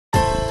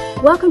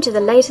Welcome to the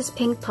latest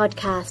Pink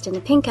podcast in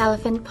the Pink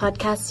Elephant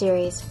podcast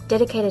series,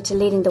 dedicated to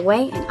leading the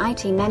way in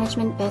IT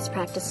management best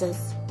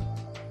practices.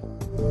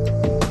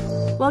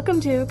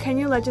 Welcome to Can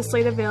You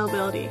Legislate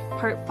Availability,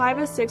 Part 5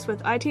 of 6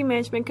 with IT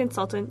management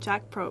consultant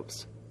Jack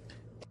Probst.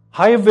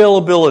 High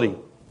availability.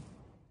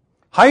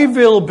 High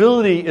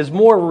availability is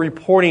more of a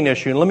reporting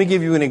issue. And let me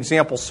give you an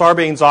example.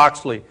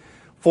 Sarbanes-Oxley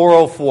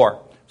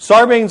 404.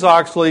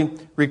 Sarbanes-Oxley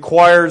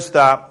requires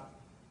that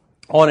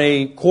on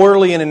a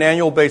quarterly and an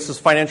annual basis,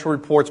 financial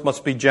reports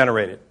must be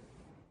generated.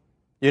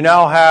 You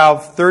now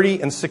have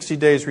 30 and 60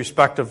 days,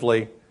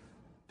 respectively,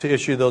 to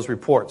issue those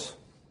reports.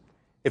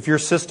 If your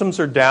systems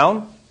are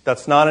down,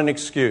 that's not an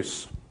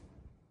excuse.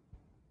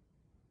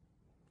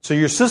 So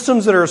your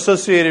systems that are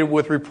associated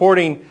with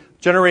reporting,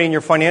 generating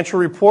your financial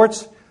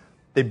reports,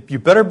 you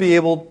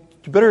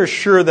better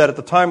assure that at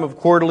the time of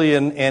quarterly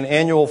and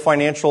annual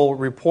financial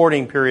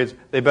reporting periods,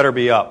 they better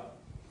be up.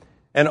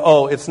 And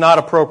it's not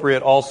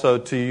appropriate also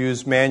to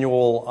use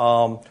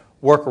manual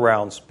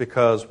workarounds,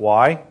 because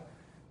why?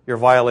 You're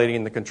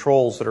violating the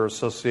controls that are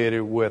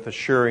associated with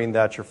assuring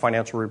that your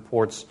financial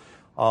reports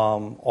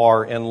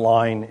are in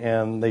line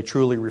and they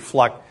truly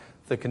reflect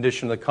the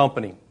condition of the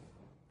company.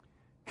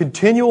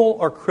 Continual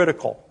or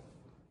critical,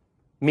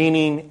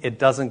 meaning it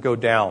doesn't go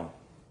down.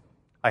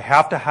 I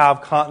have to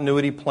have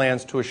continuity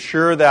plans to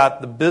assure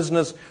that the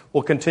business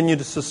will continue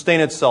to sustain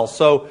itself.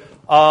 So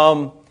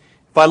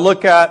if I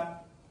look at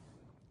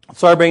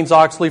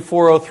Sarbanes-Oxley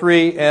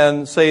 403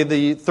 and say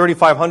the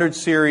 3500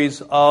 series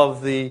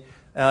of the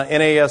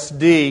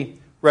NASD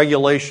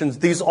regulations,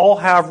 these all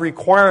have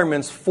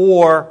requirements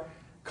for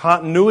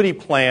continuity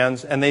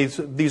plans, and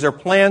these are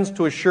plans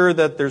to assure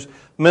that there's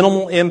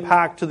minimal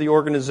impact to the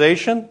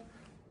organization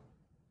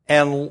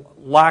and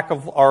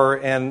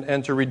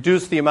and to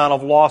reduce the amount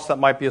of loss that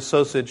might be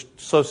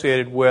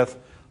associated with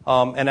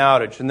an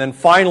outage. And then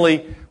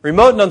finally,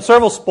 remote and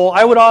unserviceable.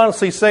 I would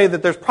honestly say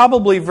that there's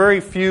probably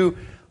very few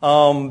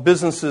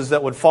businesses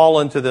that would fall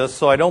into this,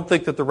 so I don't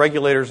think that the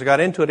regulators got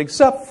into it,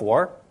 except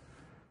for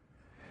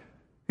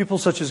people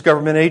such as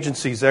government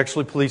agencies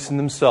actually policing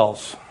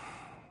themselves.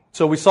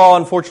 So we saw,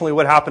 unfortunately,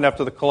 what happened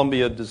after the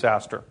Columbia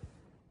disaster.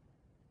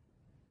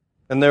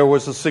 And there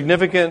was a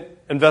significant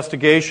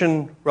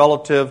investigation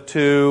relative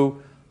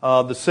to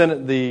the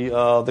Senate.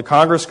 The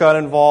Congress got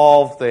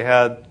involved. They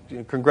had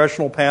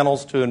congressional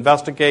panels to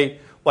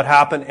investigate what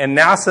happened. And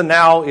NASA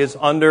now is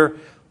under,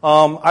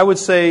 I would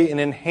say, an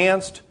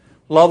enhanced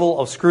level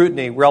of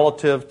scrutiny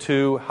relative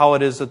to how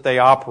it is that they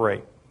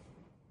operate.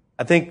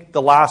 I think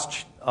the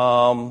last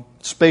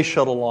space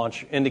shuttle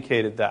launch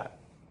indicated that,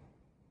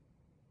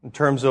 in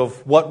terms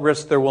of what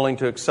risks they're willing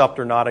to accept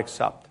or not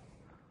accept.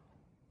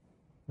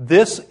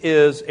 This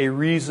is a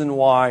reason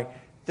why,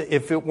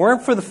 if it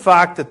weren't for the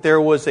fact that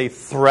there was a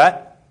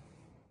threat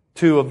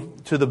to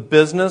the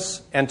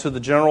business and to the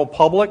general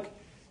public,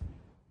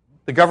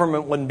 the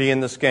government wouldn't be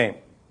in this game.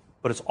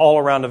 But it's all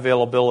around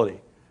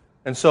availability.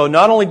 And so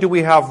not only do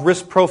we have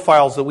risk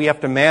profiles that we have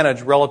to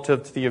manage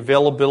relative to the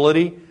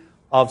availability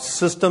of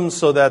systems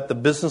so that the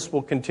business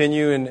will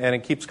continue and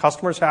it keeps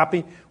customers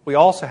happy, we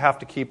also have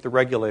to keep the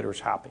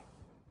regulators happy.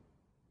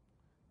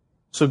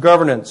 So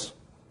governance.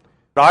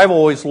 I've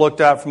always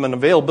looked at from an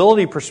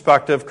availability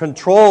perspective,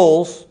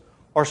 controls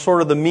are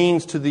sort of the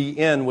means to the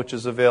end, which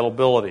is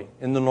availability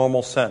in the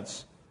normal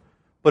sense.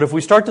 But if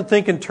we start to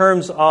think in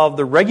terms of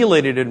the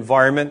regulated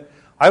environment,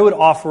 I would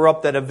offer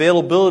up that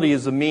availability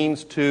is a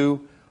means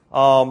to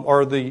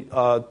availability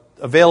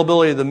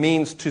of the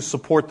means to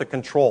support the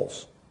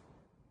controls.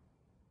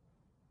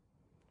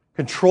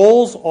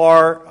 Controls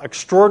are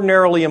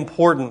extraordinarily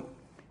important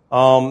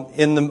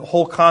in the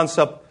whole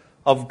concept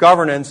of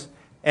governance,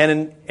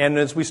 and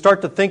as we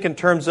start to think in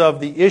terms of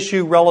the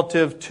issue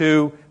relative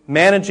to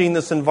managing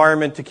this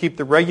environment to keep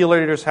the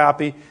regulators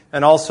happy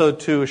and also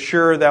to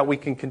assure that we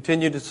can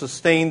continue to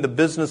sustain the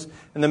business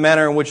in the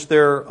manner in which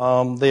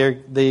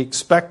they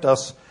expect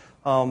us.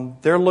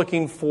 They're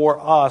looking for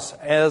us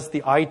as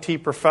the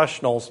IT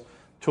professionals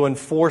to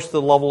enforce the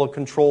level of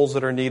controls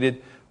that are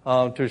needed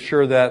to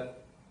assure that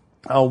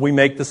we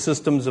make the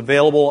systems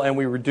available and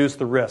we reduce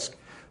the risk.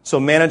 So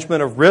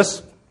management of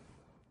risk,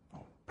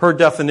 per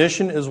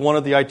definition, is one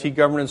of the IT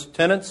governance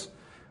tenets,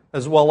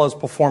 as well as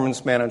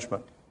performance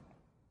management.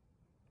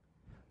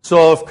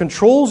 So if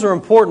controls are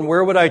important,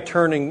 where would I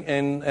turn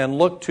and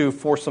look to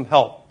for some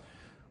help?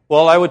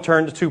 Well, I would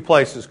turn to two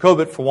places.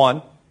 COBIT, for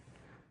one.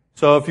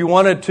 So if you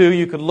wanted to,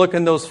 you could look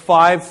in those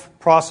 5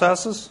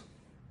 processes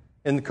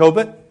in the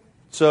COBIT.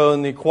 So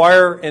in the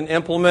acquire and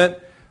implement,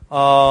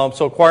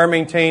 acquire,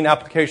 maintain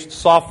application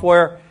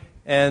software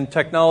and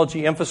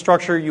technology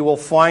infrastructure, you will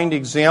find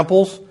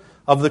examples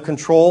of the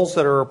controls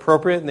that are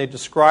appropriate, and they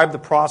describe the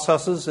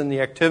processes and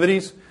the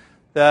activities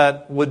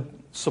that would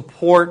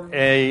support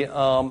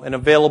an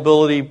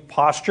availability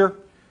posture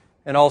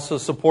and also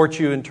support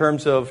you in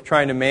terms of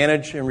trying to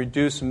manage and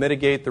reduce and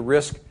mitigate the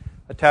risk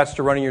attached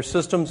to running your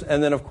systems.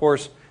 And then, of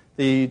course,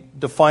 the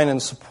define and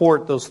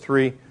support those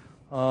 3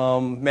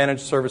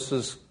 managed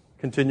services,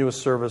 continuous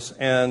service,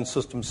 and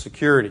system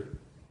security.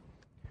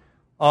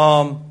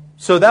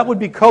 So that would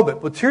be COBIT.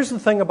 But here's the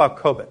thing about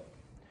COBIT.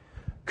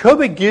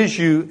 COBIT gives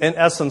you, in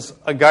essence,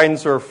 a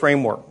guidance or a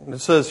framework. It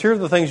says, here are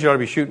the things you ought to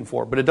be shooting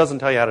for, but it doesn't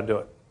tell you how to do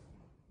it.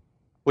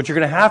 What you're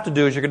going to have to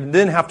do is you're going to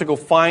then have to go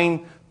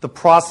find the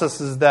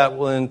processes that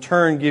will in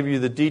turn give you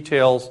the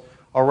details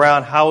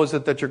around how is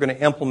it that you're going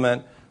to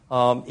implement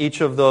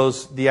each of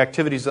those, the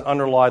activities that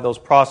underlie those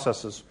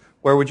processes.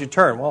 Where would you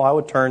turn? Well, I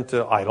would turn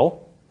to ITIL,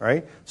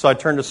 right? So I'd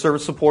turn to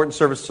service support and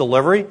service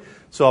delivery.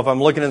 So if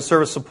I'm looking in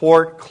service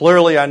support,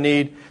 clearly I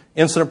need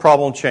incident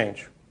problem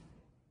change.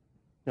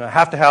 I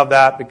have to have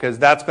that because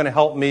that's going to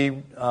help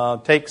me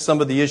take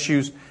some of the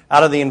issues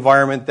out of the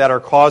environment that are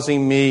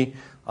causing me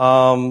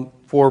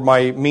for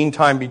my mean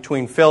time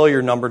between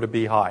failure number to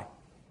be high.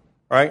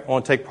 Right? I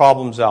want to take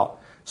problems out.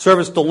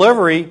 Service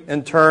delivery,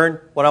 in turn,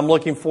 what I'm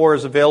looking for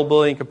is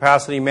availability and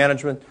capacity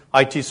management,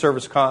 IT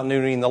service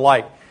continuity, and the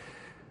like.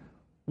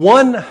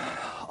 One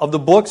of the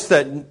books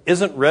that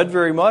isn't read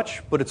very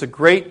much, but it's a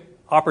great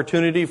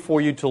opportunity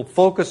for you to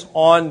focus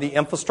on the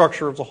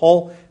infrastructure as a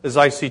whole, is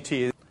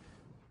ICT.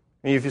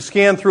 And if you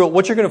scan through it,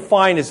 what you're going to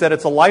find is that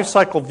it's a life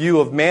cycle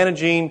view of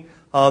managing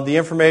the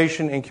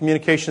information and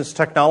communications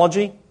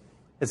technology.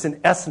 It's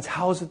in essence,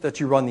 how is it that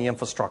you run the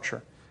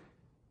infrastructure?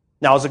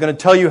 Now, is it going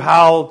to tell you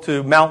how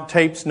to mount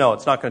tapes? No,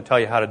 it's not going to tell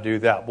you how to do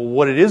that. But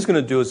what it is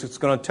going to do is it's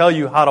going to tell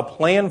you how to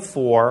plan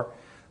for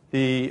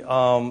the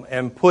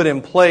and put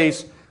in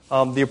place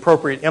the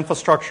appropriate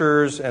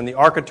infrastructures and the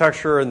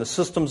architecture and the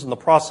systems and the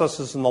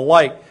processes and the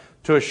like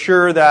to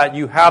assure that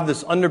you have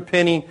this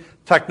underpinning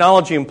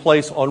technology in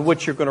place on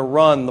which you're going to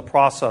run the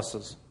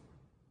processes.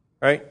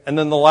 Right? And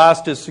then the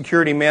last is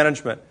security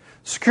management.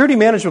 Security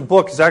management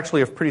book is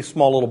actually a pretty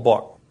small little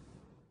book.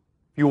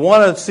 If you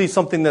want to see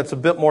something that's a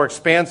bit more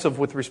expansive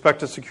with respect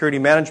to security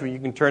management, you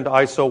can turn to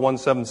ISO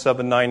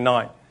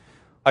 17799.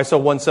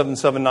 ISO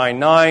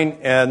 17799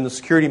 and the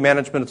security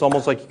management, it's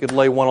almost like you could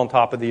lay one on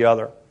top of the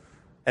other.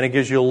 And it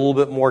gives you a little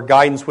bit more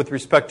guidance with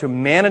respect to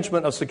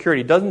management of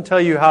security. It doesn't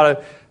tell you how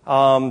to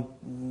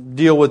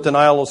deal with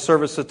denial of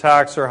service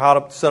attacks or how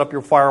to set up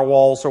your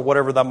firewalls or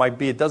whatever that might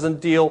be. It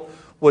doesn't deal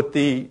with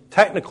the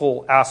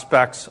technical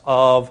aspects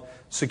of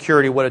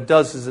security. What it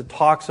does is it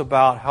talks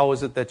about how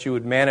is it that you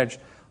would manage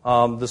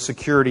the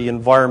security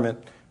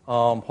environment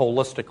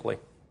holistically.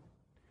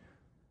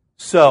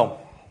 So,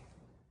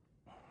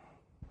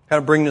 kind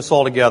of bring this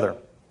all together.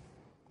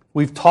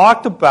 We've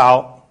talked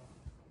about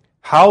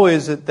how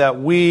is it that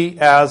we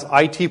as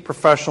IT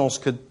professionals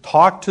could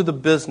talk to the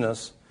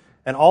business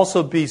and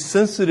also be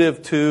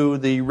sensitive to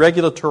the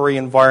regulatory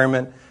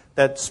environment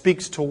that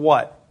speaks to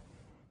what?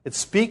 It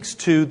speaks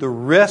to the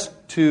risk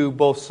to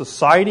both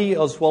society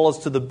as well as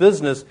to the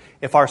business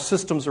if our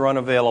systems are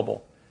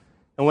unavailable.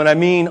 And when I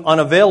mean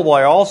unavailable,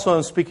 I also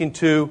am speaking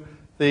to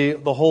the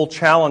whole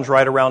challenge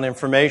right around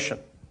information.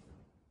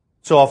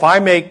 So if I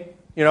make,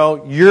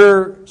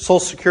 your Social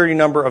Security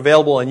number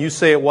available and you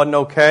say it wasn't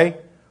okay,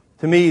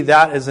 to me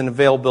that is an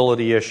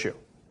availability issue.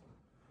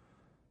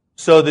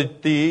 So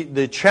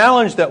the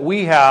challenge that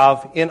we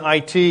have in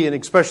IT and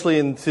especially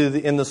in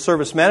the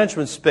service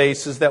management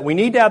space is that we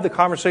need to have the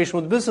conversation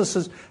with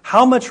businesses,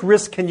 how much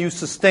risk can you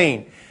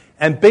sustain?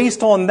 And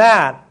based on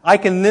that, I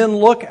can then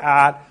look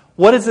at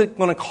what is it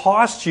going to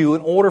cost you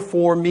in order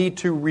for me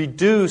to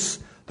reduce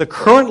the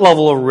current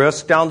level of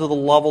risk down to the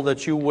level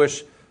that you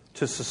wish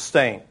to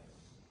sustain.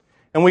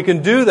 And we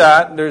can do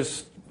that.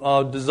 There's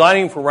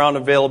designing for around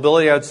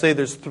availability. I would say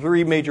there's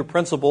three major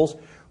principles: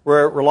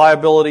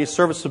 reliability,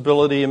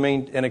 serviceability,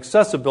 and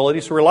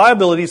accessibility. So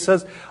reliability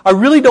says, I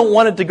really don't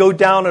want it to go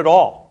down at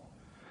all.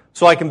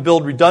 So I can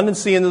build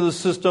redundancy into the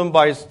system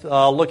by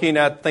looking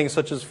at things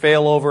such as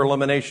failover,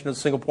 elimination of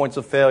single points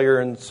of failure,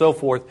 and so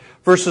forth,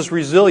 versus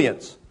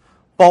resilience,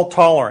 fault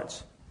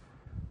tolerance.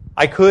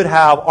 I could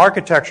have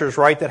architectures,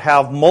 right, that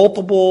have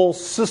multiple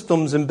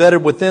systems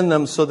embedded within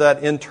them so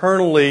that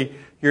internally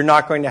you're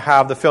not going to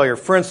have the failure.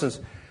 For instance,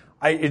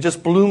 it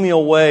just blew me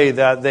away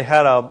that they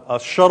had a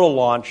shuttle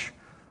launch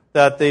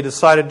that they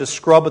decided to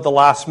scrub at the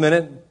last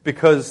minute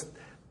because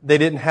they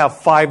didn't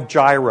have 5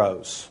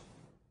 gyros.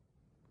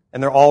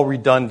 And they're all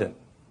redundant.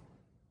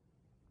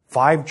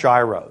 5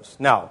 gyros.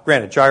 Now,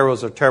 granted,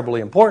 gyros are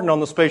terribly important on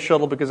the space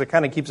shuttle because it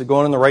kind of keeps it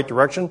going in the right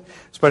direction,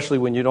 especially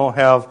when you don't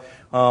have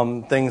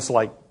things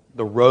like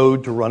the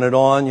road to run it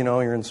on,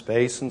 you're in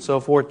space and so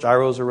forth.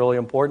 Gyros are really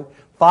important.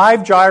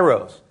 5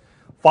 gyros.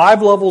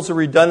 5 levels of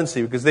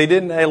redundancy because they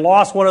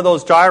lost one of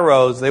those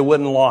gyros, they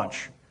wouldn't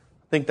launch.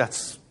 I think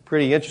that's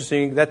pretty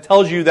interesting. That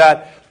tells you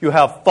that you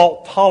have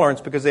fault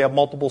tolerance because they have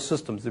multiple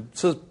systems.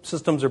 The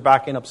systems are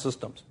backing up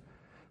systems.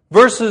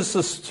 Versus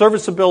the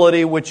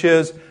serviceability, which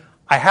is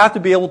I have to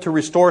be able to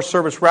restore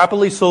service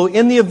rapidly. So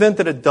in the event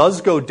that it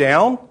does go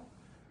down,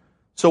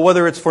 so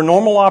whether it's for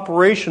normal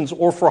operations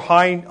or for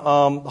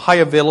high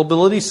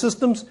availability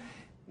systems,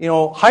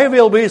 high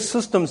availability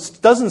systems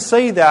doesn't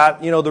say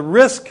that, the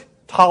risk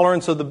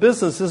tolerance of the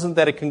business isn't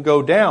that it can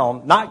go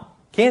down,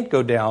 can't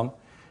go down.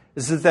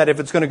 Is that if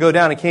it's going to go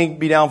down, it can't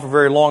be down for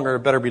very long or it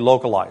better be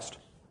localized,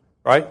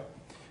 right?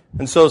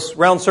 And so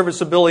around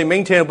serviceability,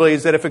 maintainability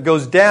is that if it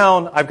goes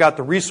down, I've got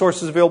the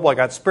resources available, I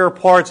got spare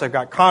parts, I've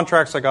got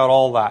contracts, I got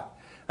all that.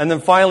 And then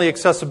finally,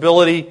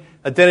 accessibility,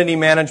 identity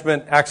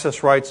management,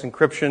 access rights,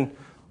 encryption,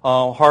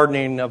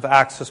 hardening of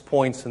access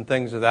points, and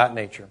things of that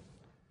nature.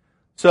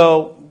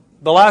 So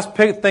the last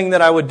thing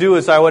that I would do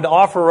is I would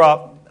offer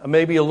up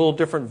maybe a little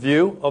different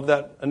view of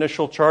that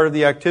initial chart of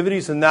the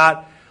activities, and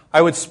that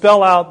I would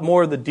spell out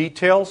more of the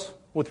details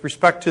with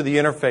respect to the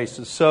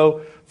interfaces.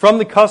 So from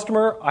the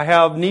customer, I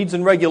have needs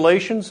and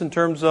regulations in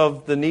terms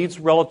of the needs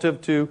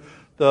relative to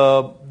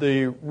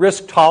the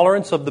risk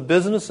tolerance of the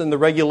business and the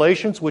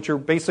regulations, which are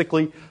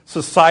basically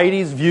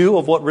society's view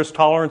of what risk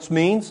tolerance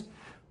means.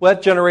 Well,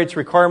 that generates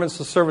requirements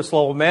to service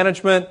level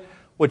management,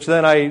 which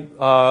then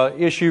I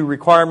issue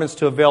requirements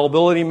to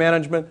availability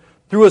management.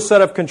 Through a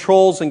set of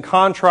controls and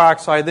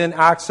contracts, I then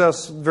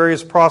access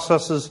various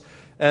processes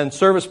and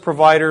service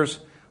providers,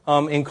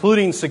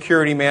 including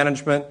security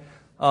management.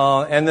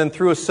 And then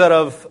through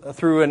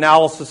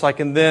analysis, I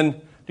can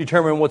then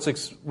determine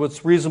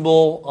what's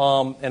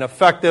reasonable and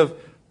effective,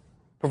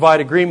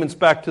 provide agreements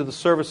back to the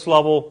service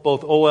level,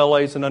 both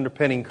OLAs and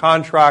underpinning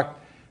contract,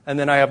 and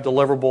then I have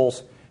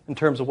deliverables in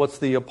terms of what's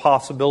the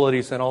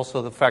possibilities and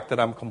also the fact that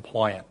I'm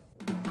compliant.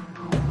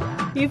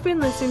 You've been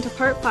listening to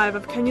Part 5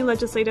 of Can You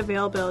Legislate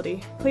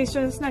Availability. Please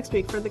join us next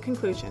week for the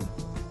conclusion.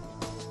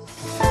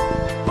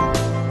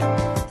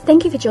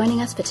 Thank you for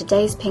joining us for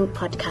today's Pink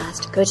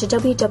podcast. Go to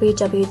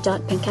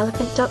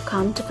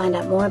www.pinkelephant.com to find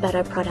out more about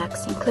our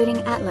products, including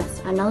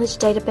Atlas, our knowledge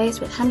database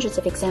with hundreds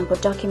of example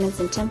documents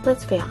and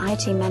templates for your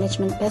IT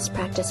management best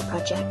practice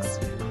projects.